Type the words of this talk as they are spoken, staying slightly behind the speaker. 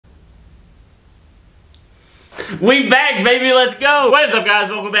We back, baby, let's go! What is up, guys?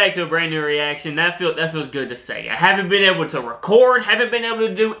 Welcome back to a brand new reaction. That feels good to say. I haven't been able to record, haven't been able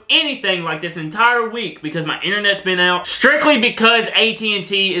to do anything like this entire week because my internet's been out. Strictly because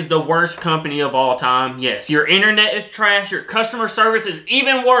AT&T is the worst company of all time. Yes, your internet is trash, your customer service is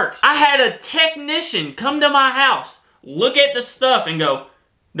even worse. I had a technician come to my house, look at the stuff and go,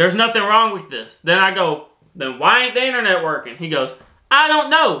 there's nothing wrong with this. Then I go, then why ain't the internet working? He goes, I don't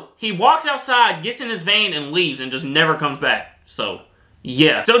know. He walks outside, gets in his van, and leaves and just never comes back. So,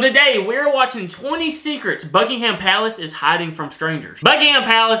 yeah. So today, we're watching 20 secrets Buckingham Palace is hiding from strangers. Buckingham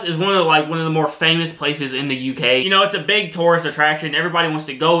Palace is one of the more famous places in the UK. You know, it's a big tourist attraction. Everybody wants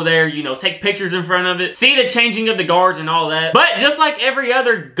to go there, you know, take pictures in front of it, see the changing of the guards and all that. But just like every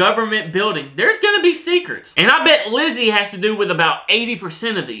other government building, there's gonna be secrets. And I bet Lizzie has to do with about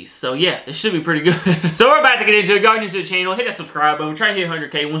 80% of these. So yeah, this should be pretty good. So we're about to get into it. If you're new to the channel, hit that subscribe button. Try to hit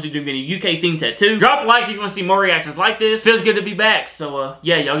 100K once we do get a UK themed tattoo. Drop a like if you want to see more reactions like this. Feels good to be back. So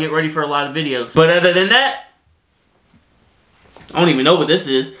yeah, y'all get ready for a lot of videos. But other than that, I don't even know what this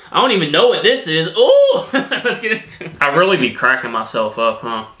is. I don't even know what this is. Ooh! Let's get into it. I really be cracking myself up,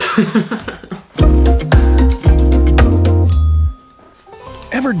 huh?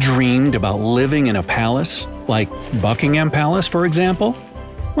 Ever dreamed about living in a palace? Like Buckingham Palace, for example?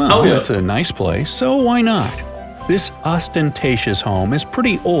 Well, oh, yeah. It's a nice place, so why not? This ostentatious home is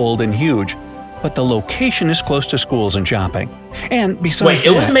pretty old and huge, but the location is close to schools and shopping. And besides Wait,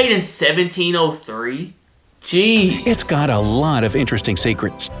 it was made in 1703? Jeez. It's got a lot of interesting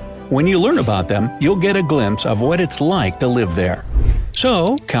secrets. When you learn about them, you'll get a glimpse of what it's like to live there.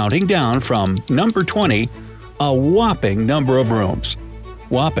 So, counting down from number 20, a whopping number of rooms.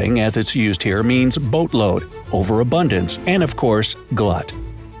 Whopping, as it's used here, means boatload, overabundance, and of course, glut.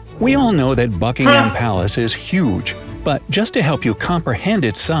 We all know that Buckingham Palace is huge, but just to help you comprehend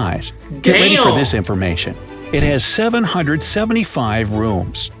its size, get ready for this information. It has 775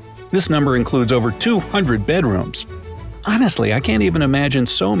 rooms. This number includes over 200 bedrooms. Honestly, I can't even imagine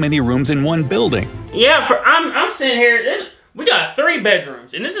so many rooms in one building. Yeah, I'm sitting here, we got 3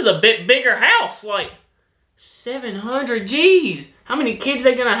 bedrooms, and this is a bit bigger house, like 700, geez. How many kids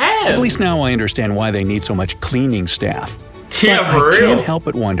they gonna have? At least now I understand why they need so much cleaning staff. Yeah, but for real. I can't help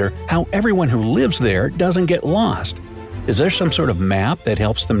but wonder how everyone who lives there doesn't get lost. Is there some sort of map that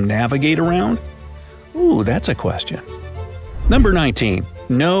helps them navigate around? Ooh, that's a question. Number 19.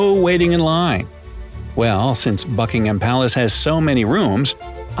 No waiting in line. Well, since Buckingham Palace has so many rooms,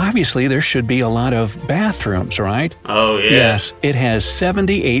 obviously there should be a lot of bathrooms, right? Oh, yeah. Yes, it has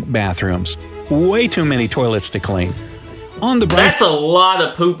 78 bathrooms. Way too many toilets to clean. On the bright— That's a lot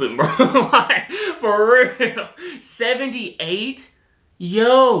of pooping, bro. Like, for real. 78?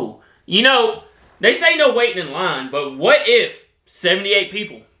 Yo. You know, they say no waiting in line, but what if 78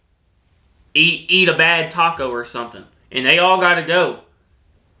 people eat a bad taco or something, and they all gotta go?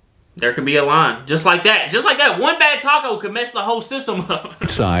 There could be a line. Just like that. Just like that. One bad taco could mess the whole system up.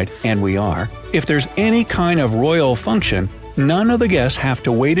 Side, and we are. If there's any kind of royal function, none of the guests have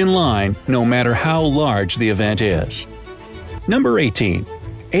to wait in line, no matter how large the event is. Number 18.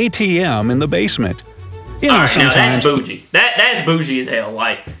 ATM in the basement. You know, all right, sometimes now that's bougie. That's bougie as hell.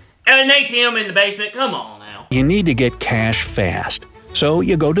 Like, an ATM in the basement? Come on now. You need to get cash fast. So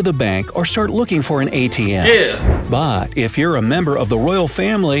you go to the bank or start looking for an ATM. Yeah. But if you're a member of the royal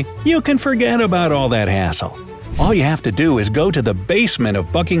family, you can forget about all that hassle. All you have to do is go to the basement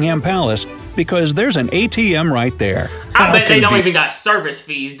of Buckingham Palace because there's an ATM right there. I bet they don't even got service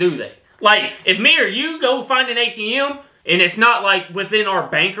fees, do they? Like, if me or you go find an ATM, and it's not like within our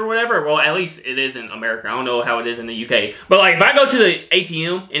bank or whatever, well, at least it is in America. I don't know how it is in the UK. But like, if I go to the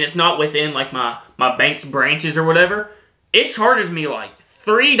ATM and it's not within like my bank's branches or whatever, it charges me like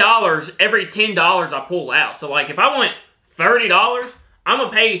 $3 every $10 I pull out. So like, if I want $30, I'm gonna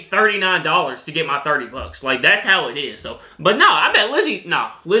pay $39 to get my 30 bucks. Like, that's how it is. So, but no, I bet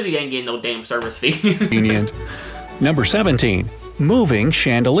Lizzie ain't getting no damn service fee. Convenient. Number 17. Moving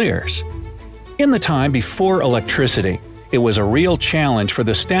chandeliers. In the time before electricity, it was a real challenge for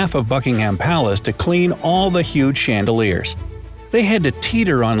the staff of Buckingham Palace to clean all the huge chandeliers. They had to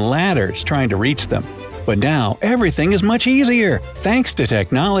teeter on ladders trying to reach them. But now, everything is much easier. Thanks to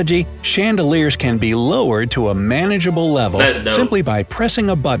technology, chandeliers can be lowered to a manageable level simply by pressing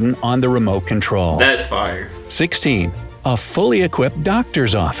a button on the remote control. That's fire. 16. A fully equipped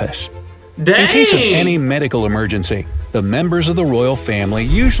doctor's office. Dang. In case of any medical emergency, the members of the royal family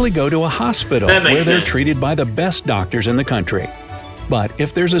usually go to a hospital where they're treated by the best doctors in the country. But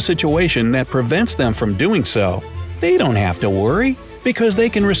if there's a situation that prevents them from doing so, they don't have to worry, because they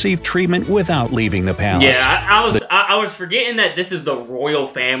can receive treatment without leaving the palace. Yeah, I was forgetting that this is the royal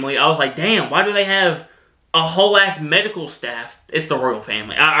family. I was like, damn, why do they have a whole ass medical staff. It's the royal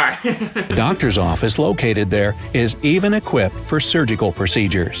family. Alright. The doctor's office located there is even equipped for surgical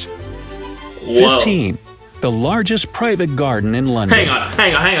procedures. Whoa. 15. The largest private garden in London.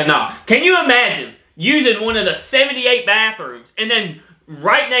 Hang on. No. Can you imagine using one of the 78 bathrooms and then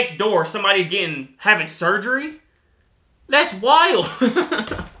right next door somebody's having surgery? That's wild.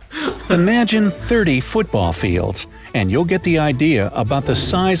 Imagine 30 football fields, and you'll get the idea about the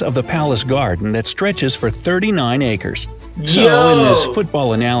size of the palace garden that stretches for 39 acres. So, in this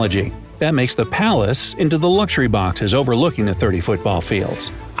football analogy, that makes the palace into the luxury boxes overlooking the 30 football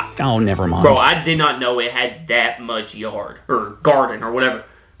fields. Oh, never mind. Bro, I did not know it had that much yard, or garden, or whatever.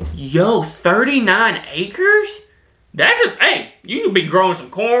 Yo, 39 acres? Hey, you could be growing some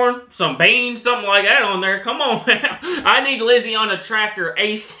corn, some beans, something like that on there. Come on, man. I need Lizzie on a tractor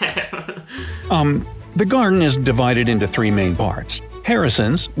ASAP. The garden is divided into 3 main parts.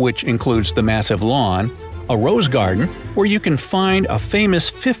 Harrison's, which includes the massive lawn, a rose garden, where you can find a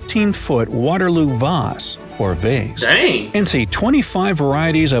famous 15-foot Waterloo vase, or vase, Dang. and see 25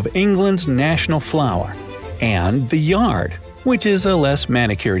 varieties of England's national flower, and the yard, which is a less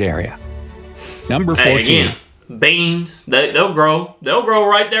manicured area. Number 14. Hey, again, beans, they'll grow. They'll grow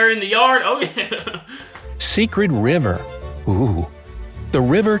right there in the yard. Oh, yeah. Secret River. Ooh. The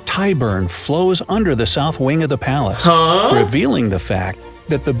River Tyburn flows under the south wing of the palace, revealing the fact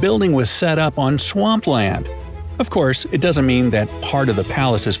that the building was set up on swampland. Of course, it doesn't mean that part of the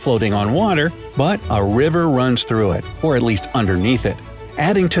palace is floating on water, but a river runs through it, or at least underneath it,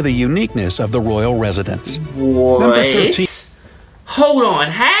 adding to the uniqueness of the royal residence. What? Number 13. Hold on,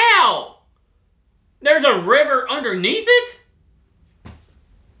 how? There's a river underneath it?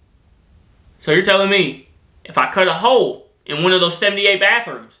 So you're telling me, if I cut a hole in one of those 78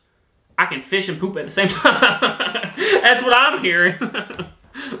 bathrooms, I can fish and poop at the same time? That's what I'm hearing.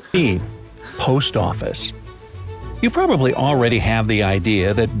 Post office. You probably already have the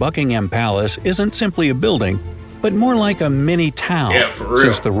idea that Buckingham Palace isn't simply a building, but more like a mini town, yeah, for real.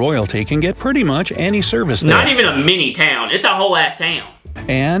 Since the royalty can get pretty much any service there. Not even a mini town, it's a whole ass town.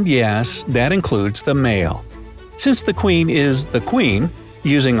 And yes, that includes the mail. Since the Queen is the Queen,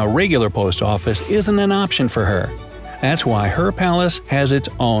 using a regular post office isn't an option for her. That's why her palace has its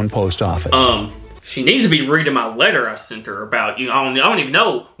own post office. She needs to be reading my letter I sent her about, I don't even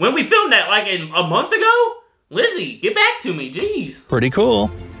know. When we filmed that, like a month ago? Lizzie, get back to me, jeez. Pretty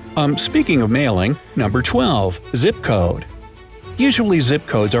cool. Speaking of mailing, number 12, zip code. Usually zip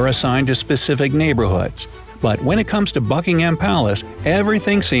codes are assigned to specific neighborhoods, but when it comes to Buckingham Palace,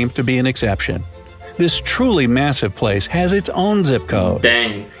 everything seems to be an exception. This truly massive place has its own zip code.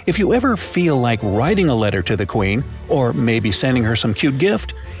 Dang. If you ever feel like writing a letter to the Queen, or maybe sending her some cute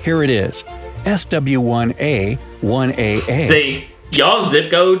gift, here it is. SW1A 1AA. See, y'all's zip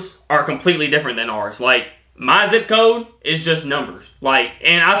codes are completely different than ours. Like, my zip code is just numbers. Like,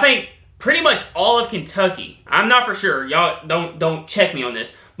 and I think pretty much all of Kentucky, I'm not for sure, y'all don't check me on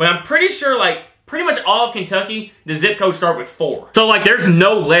this, but I'm pretty sure like pretty much all of Kentucky, the zip codes start with 4. So like there's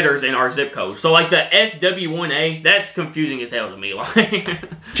no letters in our zip code. So like the SW1A, that's confusing as hell to me. Like,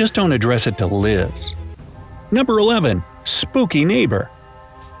 just don't address it to Liz. Number 11, spooky neighbor.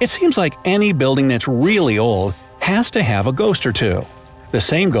 It seems like any building that's really old has to have a ghost or two. The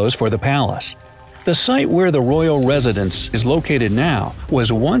same goes for the palace. The site where the royal residence is located now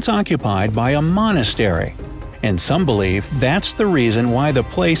was once occupied by a monastery, and some believe that's the reason why the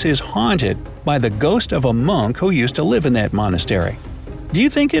place is haunted by the ghost of a monk who used to live in that monastery. Do you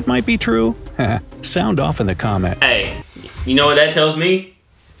think it might be true? Sound off in the comments. Hey, you know what that tells me?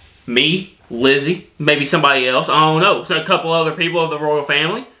 Me, Lizzie, maybe somebody else, I don't know, a couple other people of the royal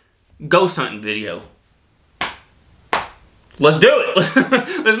family, ghost hunting video. Let's do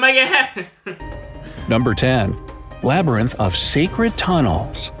it. Let's make it happen. Number 10. Labyrinth of secret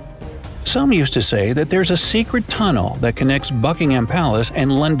tunnels. Some used to say that there's a secret tunnel that connects Buckingham Palace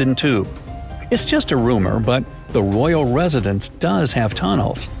and London Tube. It's just a rumor, but the royal residence does have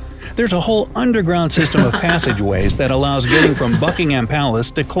tunnels. There's a whole underground system of passageways that allows getting from Buckingham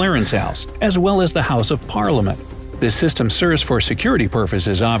Palace to Clarence House, as well as the House of Parliament. This system serves for security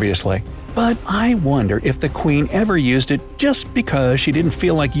purposes, obviously. But I wonder if the Queen ever used it just because she didn't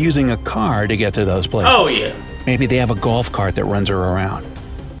feel like using a car to get to those places. Oh, yeah. Maybe they have a golf cart that runs her around.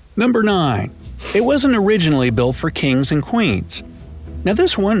 Number 9. It wasn't originally built for kings and queens. Now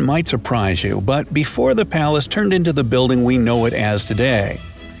this one might surprise you, but before the palace turned into the building we know it as today,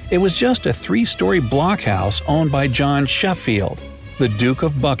 it was just a 3-story blockhouse owned by John Sheffield, the Duke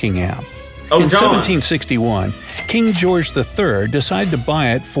of Buckingham. Oh, In John. 1761, King George III decided to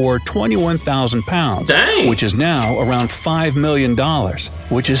buy it for £21,000, Dang. which is now around $5 million,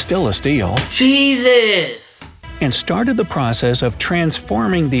 which is still a steal, Jesus. and started the process of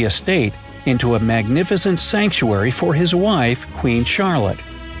transforming the estate into a magnificent sanctuary for his wife, Queen Charlotte.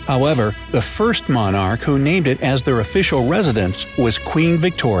 However, the first monarch who named it as their official residence was Queen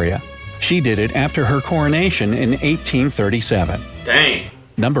Victoria. She did it after her coronation in 1837. Dang.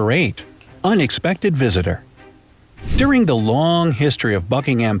 Number 8. Unexpected Visitor. During the long history of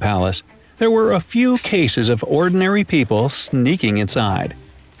Buckingham Palace, there were a few cases of ordinary people sneaking inside.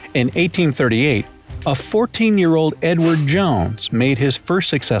 In 1838, a 14-year-old Edward Jones made his first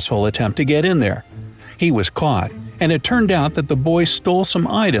successful attempt to get in there. He was caught, and it turned out that the boy stole some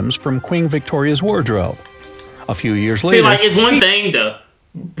items from Queen Victoria's wardrobe. A few years later, See, like, it's one thing to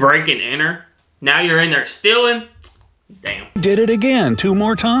break and enter. Now you're in there stealing? Damn. did it again 2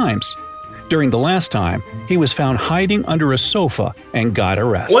 more times. During the last time, he was found hiding under a sofa and got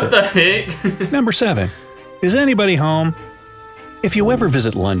arrested. What the heck? Number 7. Is anybody home? If you ever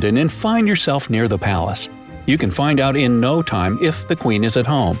visit London and find yourself near the palace, you can find out in no time if the Queen is at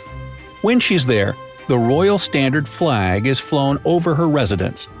home. When she's there, the Royal Standard flag is flown over her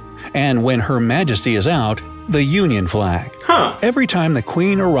residence, and when Her Majesty is out, the Union flag. Huh. Every time the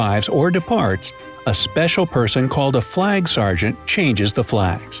Queen arrives or departs, a special person called a flag sergeant changes the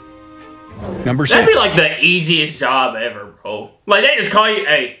flags. Number 6. That'd be like the easiest job ever, bro. Like, they just call you,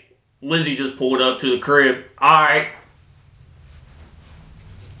 hey, Lizzie just pulled up to the crib. Alright.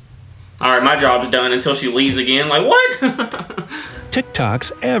 Alright, my job's done until she leaves again. Like, what?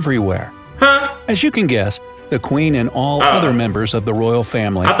 TikToks everywhere. Huh? As you can guess, the Queen and all other members of the royal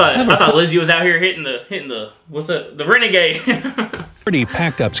family I have a thought Lizzie was out here hitting the what's that? The renegade. pretty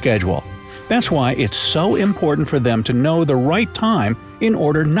packed-up schedule. That's why it's so important for them to know the right time in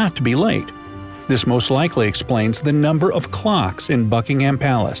order not to be late. This most likely explains the number of clocks in Buckingham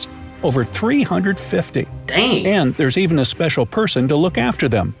Palace, over 350. Dang. And there's even a special person to look after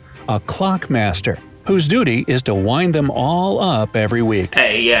them, a clockmaster, whose duty is to wind them all up every week.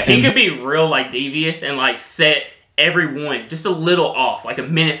 Hey, yeah, he could be real, like, devious and, like, set everyone just a little off, like a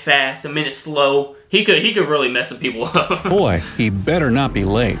minute fast, a minute slow. He could really mess some people up. Boy, he better not be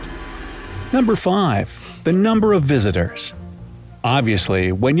late. Number 5. The number of visitors.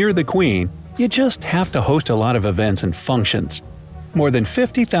 Obviously, when you're the Queen, you just have to host a lot of events and functions. More than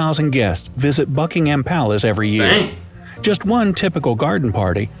 50,000 guests visit Buckingham Palace every year. Dang. Just one typical garden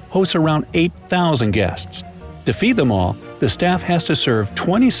party hosts around 8,000 guests. To feed them all, the staff has to serve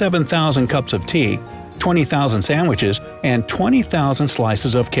 27,000 cups of tea, 20,000 sandwiches, and 20,000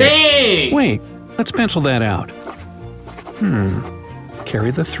 slices of cake. Dang! Wait, let's pencil that out.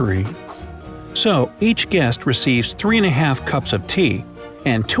 Carry the 3. So, each guest receives 3.5 cups of tea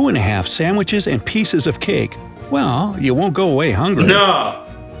and 2.5 sandwiches and pieces of cake. Well, you won't go away hungry. No.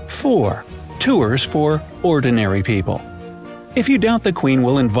 4. Tours for ordinary people. If you doubt the Queen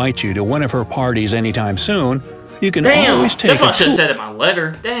will invite you to one of her parties anytime soon, you can always take That's what I a should have said in my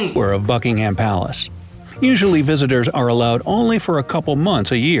letter. Dang. tour of Buckingham Palace. Usually visitors are allowed only for a couple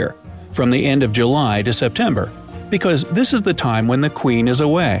months a year, from the end of July to September, because this is the time when the Queen is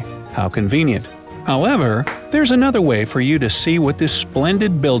away. How convenient. However, there's another way for you to see what this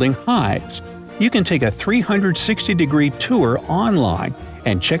splendid building hides. You can take a 360-degree tour online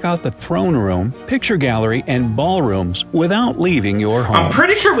and check out the throne room, picture gallery, and ballrooms without leaving your home. I'm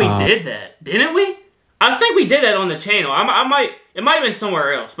pretty sure we did that, didn't we? I think we did that on the channel. It might have been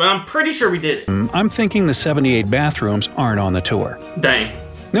somewhere else, but I'm pretty sure we did it. I'm thinking the 78 bathrooms aren't on the tour. Dang.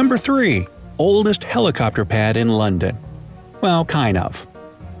 Number 3. Oldest helicopter pad in London. Well, kind of.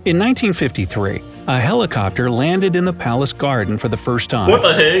 In 1953, a helicopter landed in the palace garden for the first time. What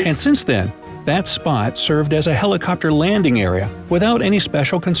the heck? And since then, that spot served as a helicopter landing area without any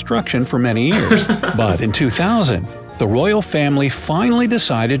special construction for many years. But in 2000, the royal family finally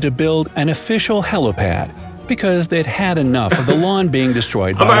decided to build an official helipad because they'd had enough of the lawn being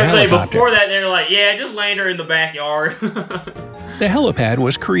destroyed by a I'm about to say, helicopter. before that, they were like, yeah, just land her in the backyard. The helipad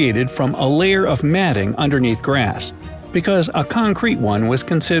was created from a layer of matting underneath grass, because a concrete one was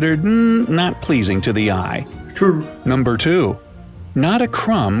considered not pleasing to the eye. True. Number 2. Not a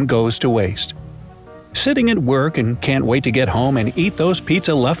crumb goes to waste. Sitting at work and can't wait to get home and eat those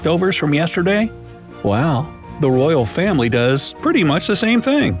pizza leftovers from yesterday? Well, the royal family does pretty much the same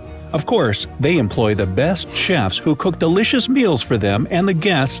thing. Of course, they employ the best chefs who cook delicious meals for them and the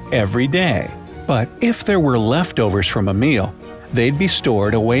guests every day. But if there were leftovers from a meal, they'd be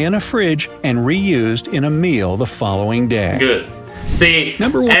stored away in a fridge and reused in a meal the following day. Good. See,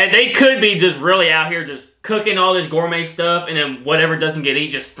 Number 1. and they could be just really out here just cooking all this gourmet stuff and then whatever doesn't get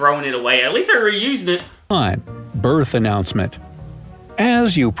eaten, just throwing it away. At least they're reusing it. 1. Birth announcement.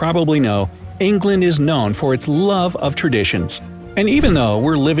 As you probably know, England is known for its love of traditions. And even though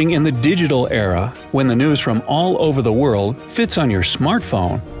we're living in the digital era, when the news from all over the world fits on your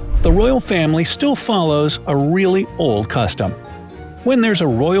smartphone, the royal family still follows a really old custom. When there's a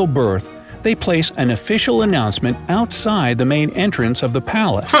royal birth, they place an official announcement outside the main entrance of the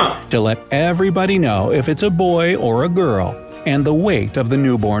palace to let everybody know if it's a boy or a girl, and the weight of the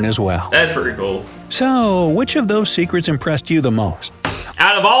newborn as well. That's pretty cool. So, which of those secrets impressed you the most?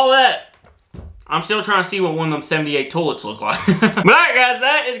 Out of all that, I'm still trying to see what one of them 78 toilets look like. But alright guys,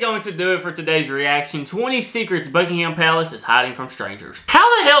 that is going to do it for today's reaction. 20 secrets Buckingham Palace is hiding from strangers.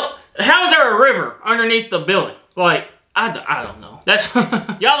 How the hell, how is there a river underneath the building? Like, I don't know. That's y'all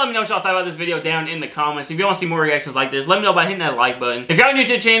let me know what y'all thought about this video down in the comments. If you want to see more reactions like this, let me know by hitting that like button. If y'all new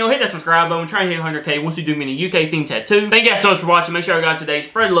to the channel, hit that subscribe button. We're trying to hit 100K once we do mini UK themed tattoo. Thank you guys so much for watching. Make sure you got today.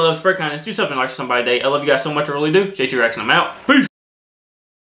 Spread love, spread kindness, do something nice for somebody today. I love you guys so much, I really do. JT Reaction, I'm out. Peace.